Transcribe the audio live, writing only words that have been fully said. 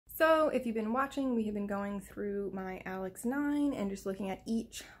So if you've been watching, we have been going through my Alex 9 and just looking at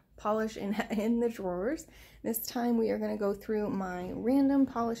each polish in the drawers. This time we are going to go through my random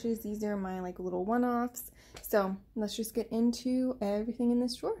polishes. These are my like little one-offs. So let's just get into everything in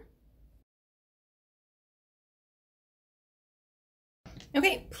this drawer.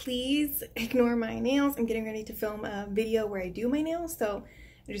 Okay, please ignore my nails. I'm getting ready to film a video where I do my nails, so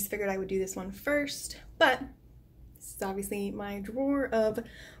I just figured I would do this one first. But this is obviously my drawer of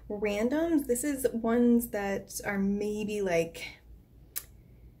randoms. This is ones that are maybe like,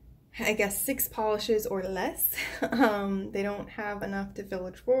 I guess 6 polishes or less. They don't have enough to fill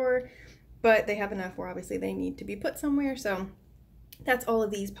a drawer, but they have enough where obviously they need to be put somewhere. So that's all of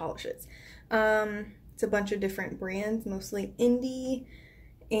these polishes. It's a bunch of different brands, mostly indie,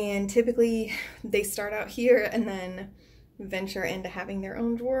 and typically they start out here and then venture into having their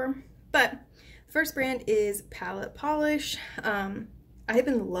own drawer. But first brand is Palette Polish. I've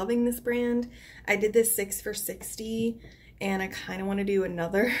been loving this brand. I did this 6 for $60 and I kind of want to do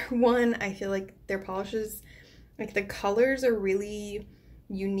another one. I feel like their polishes, like the colors are really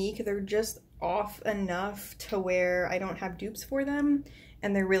unique. They're just off enough to where I don't have dupes for them,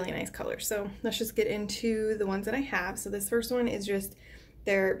 and they're really nice colors. So let's just get into the ones that I have. So this first one is just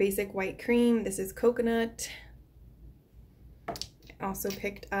their basic white cream. This is coconut. I also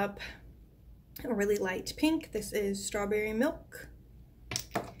picked up a really light pink. This is strawberry milk.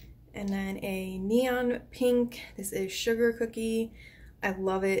 And then a neon pink. This is sugar cookie. I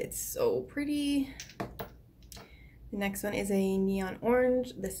love it. It's so pretty. The next one is a neon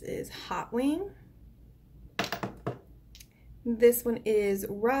orange. This is hot wing. This one is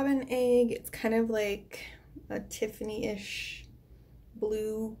robin egg. It's kind of like a Tiffany-ish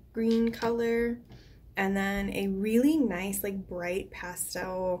blue-green color. And then a really nice, like, bright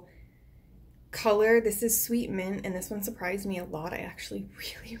pastel color. This is sweet mint, and this one surprised me a lot. I actually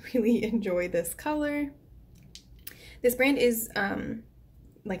really enjoy this color. This brand is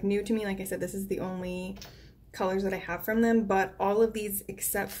like new to me. Like I said, this is the only colors that I have from them, but all of these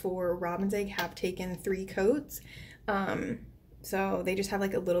except for robin's egg have taken 3 coats. So they just have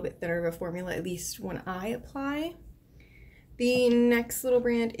like a little bit thinner of a formula, at least when I apply. The next little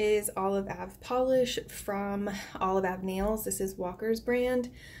brand is Olive Ave Polish from Olive Ave Nails. This is Walker's brand.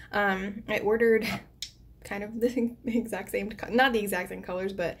 I ordered kind of the exact same, not the exact same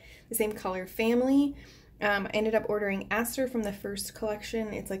colors, but the same color family. I ended up ordering Aster from the first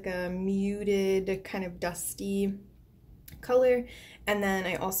collection. It's like a muted, kind of dusty color. And then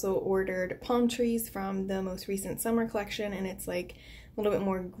I also ordered Palm Trees from the most recent summer collection, and it's like a little bit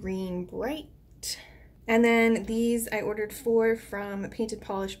more green bright. And then these I ordered 4 from Painted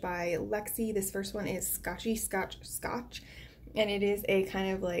Polish by Lexi. This first one is Scotchy Scotch, and it is a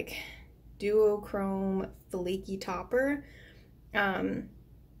kind of like duochrome flaky topper. I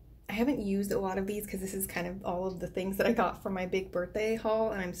haven't used a lot of these because this is kind of all of the things that I got for my big birthday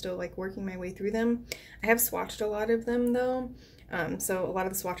haul, and I'm still like working my way through them. I have swatched a lot of them though, so a lot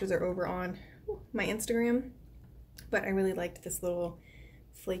of the swatches are over on my Instagram, but I really liked this little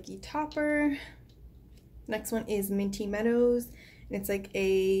flaky topper. Next one is Minty Meadows, and it's like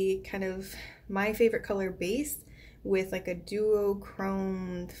a kind of my favorite color base with like a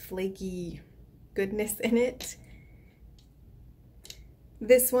duochromed flaky goodness in it.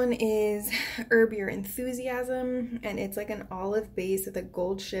 This one is Herb Your Enthusiasm, and it's like an olive base with a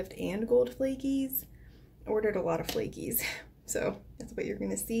gold shift and gold flakies. I ordered a lot of flakies, so that's what you're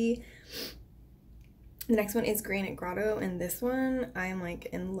gonna see. The next one is Granite Grotto, and this one I'm like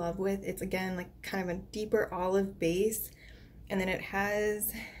in love with. It's again like kind of a deeper olive base, and then it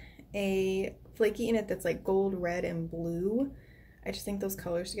has a flaky in it that's like gold, red, and blue. I just think those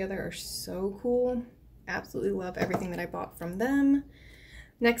colors together are so cool. Absolutely love everything that I bought from them.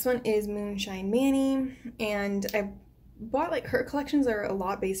 Next one is Moonshine Manny, and I bought like her collections are a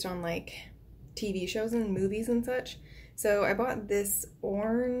lot based on like TV shows and movies and such. So I bought this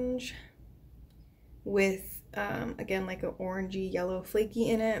orange with again like an orangey yellow flaky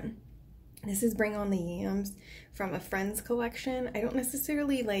in it. This is Bring On the Yams from a Friends collection. I don't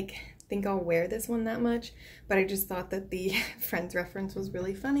necessarily like think I'll wear this one that much, but I just thought that the Friends reference was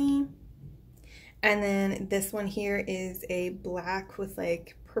really funny. And then this one here is a black with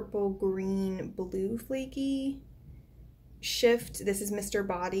like purple, green, blue flaky shift. This is Mr.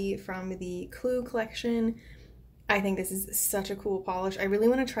 Body from the Clue collection. I think this is such a cool polish. I really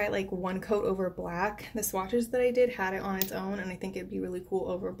want to try it like one coat over black. The swatches that I did had it on its own, and I think it'd be really cool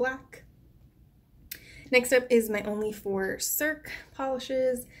over black. Next up is my only 4 Cirque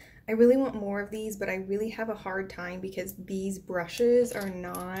polishes. I really want more of these, but I really have a hard time because these brushes are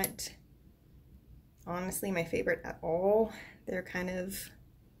not honestly my favorite at all. They're kind of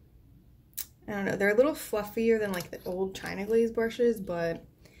I don't know, they're a little fluffier than like the old China glaze brushes, but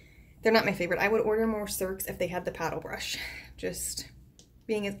they're not my favorite. I would order more Cirques if they had the paddle brush. Just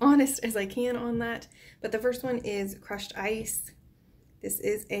being as honest as I can on that. But the first one is Crushed Ice. This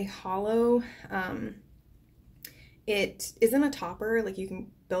is a hollow. It isn't a topper, like you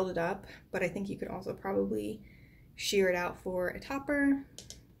can build it up, but I think you could also probably shear it out for a topper.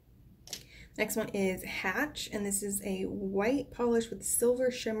 Next one is Hatch, and this is a white polish with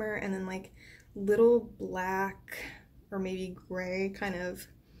silver shimmer and then like little black or maybe gray kind of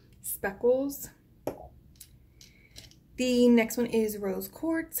speckles. The next one is Rose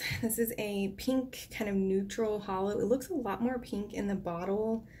Quartz. This is a pink kind of neutral hollow. It looks a lot more pink in the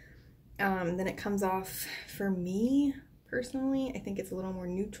bottle than it comes off for me personally. I think it's a little more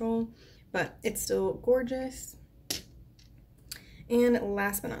neutral, but it's still gorgeous. And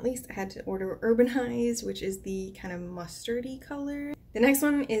last but not least, I had to order Urbanized, which is the kind of mustardy color. The next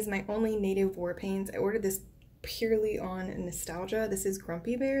one is my only native war paints. I ordered this purely on nostalgia. This is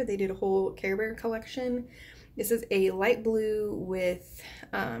Grumpy Bear. They did a whole Care Bear collection. This is a light blue with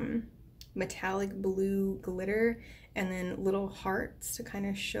metallic blue glitter and then little hearts to kind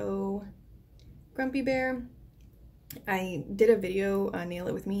of show Grumpy Bear. I did a video, Nail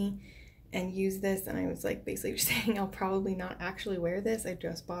It With Me, and used this, and I was like basically just saying I'll probably not actually wear this. I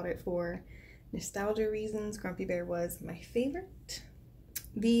just bought it for nostalgia reasons. Grumpy Bear was my favorite.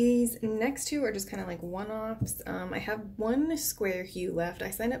 These next two are just kind of like one-offs. I have one square hue left. I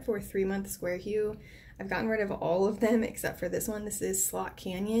signed up for a 3-month square hue. I've gotten rid of all of them except for this one. This is Slot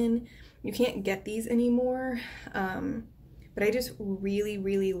Canyon. You can't get these anymore, but I just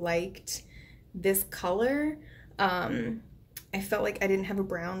really liked this color. I felt like I didn't have a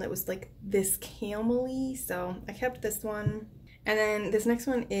brown that was like this camel-y, so I kept this one. And then this next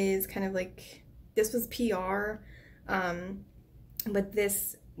one is kind of like, this was PR, but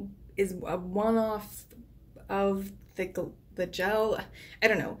this is a one-off of the gel. I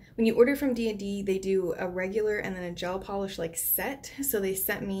don't know. When you order from D&D, they do a regular and then a gel polish like set. So they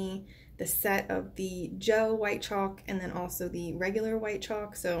sent me the set of the gel white chalk and then also the regular white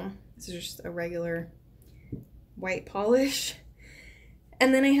chalk. So this is just a regular white polish.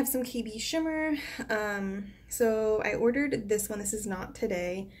 And then I have some KB shimmer. So I ordered this one. This is Not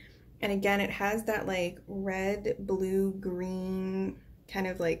Today. And again, it has that like red, blue, green kind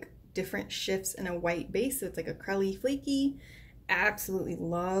of like different shifts in a white base. So it's like a curly, flaky. Absolutely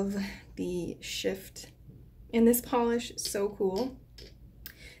love the shift in this polish. So cool.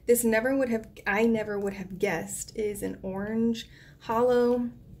 This I never would have guessed is an orange hollow.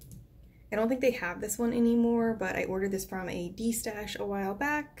 I don't think they have this one anymore, but I ordered this from a Destash a while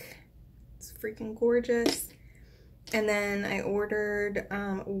back. It's freaking gorgeous. And then I ordered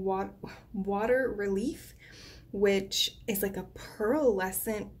Water Relief, which is like a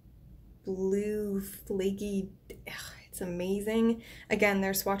pearlescent blue flaky. It's amazing. Again,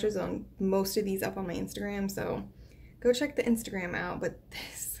 there's swatches on most of these up on my Instagram, so go check the Instagram out. But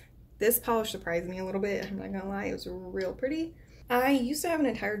this polish surprised me a little bit. I'm not gonna lie, it was real pretty. I used to have an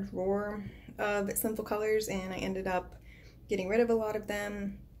entire drawer of Sinful Colors, and I ended up getting rid of a lot of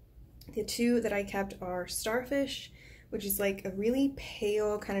them. The two that I kept are Starfish, which is like a really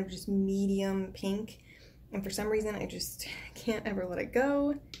pale, kind of just medium pink, and for some reason I just can't ever let it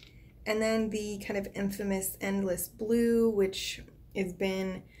go. And then the kind of infamous Endless Blue, which has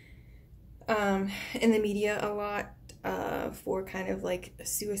been in the media a lot for kind of like a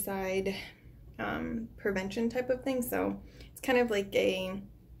suicide prevention type of thing. So it's kind of like a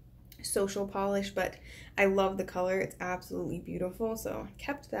social polish, but I love the color. It's absolutely beautiful, so I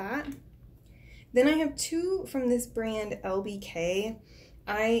kept that. Then I have two from this brand, LBK.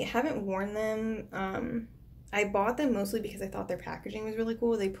 I haven't worn them. I bought them mostly because I thought their packaging was really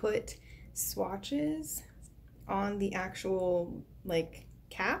cool. They put swatches on the actual like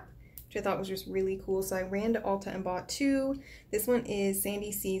cap, which I thought was just really cool. So I ran to Ulta and bought two. This one is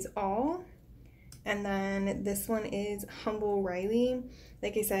Sandy Sees All, and then this one is Humble Riley.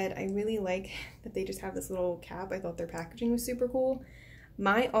 Like I said, I really like that they just have this little cap. I thought their packaging was super cool.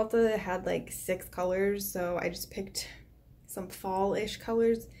 My Ulta had like 6 colors, so I just picked some fall-ish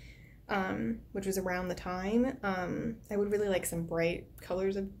colors, which was around the time. I would really like some bright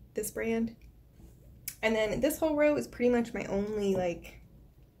colors of this brand. And then this whole row is pretty much my only like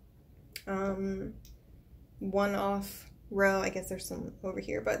one-off row. I guess there's some over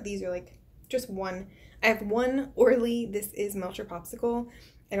here, but these are like just one. I have one Orly. This is Melt Your Popsicle.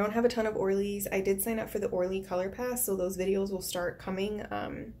 I don't have a ton of Orleys. I did sign up for the Orly Color Pass, so those videos will start coming.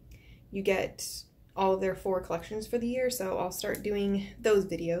 You get all of their 4 collections for the year, so I'll start doing those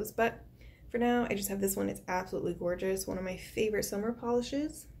videos. But for now, I just have this one. It's absolutely gorgeous. One of my favorite summer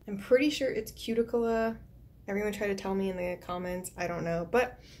polishes. I'm pretty sure it's Cuticle. Everyone tried to tell me in the comments, I don't know.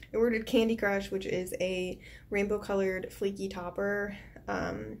 But I ordered Candy Crush, which is a rainbow colored flaky topper.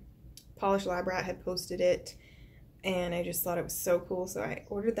 Polished Lab Rat had posted it, and I just thought it was so cool, so I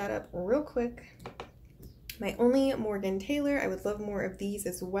ordered that up real quick. My only Morgan Taylor, I would love more of these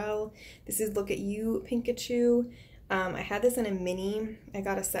as well. This is Look at You Pikachu. I had this in a mini. I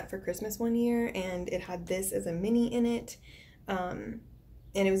got a set for Christmas one year, and it had this as a mini in it.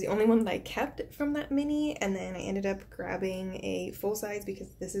 And it was the only one that I kept from that mini, and then I ended up grabbing a full size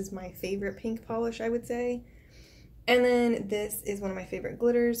because this is my favorite pink polish, I would say. And then this is one of my favorite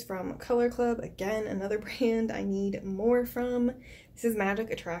glitters from Color Club. Again, another brand I need more from. This is Magic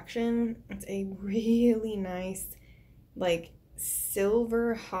Attraction. It's a really nice, like,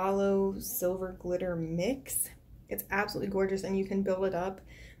 silver, hollow, silver glitter mix. It's absolutely gorgeous, and you can build it up.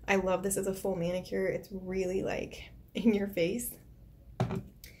 I love this as a full manicure. It's really, like, in your face.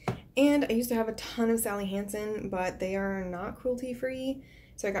 And I used to have a ton of Sally Hansen, but they are not cruelty-free.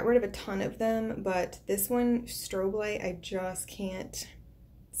 So I got rid of a ton of them, but this one, Strobe Light, I just can't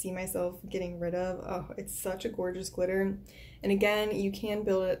see myself getting rid of. Oh, it's such a gorgeous glitter. And again, you can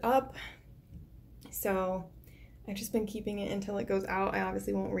build it up. So I've just been keeping it until it goes out. I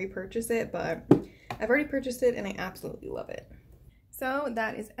obviously won't repurchase it, but I've already purchased it and I absolutely love it. So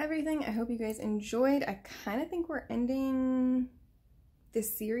that is everything. I hope you guys enjoyed. I kind of think we're ending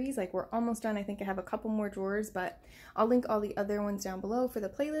this series, like we're almost done. I think I have a couple more drawers, but I'll link all the other ones down below for the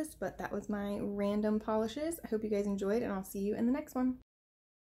playlist. But that was my random polishes. I hope you guys enjoyed, and I'll see you in the next one.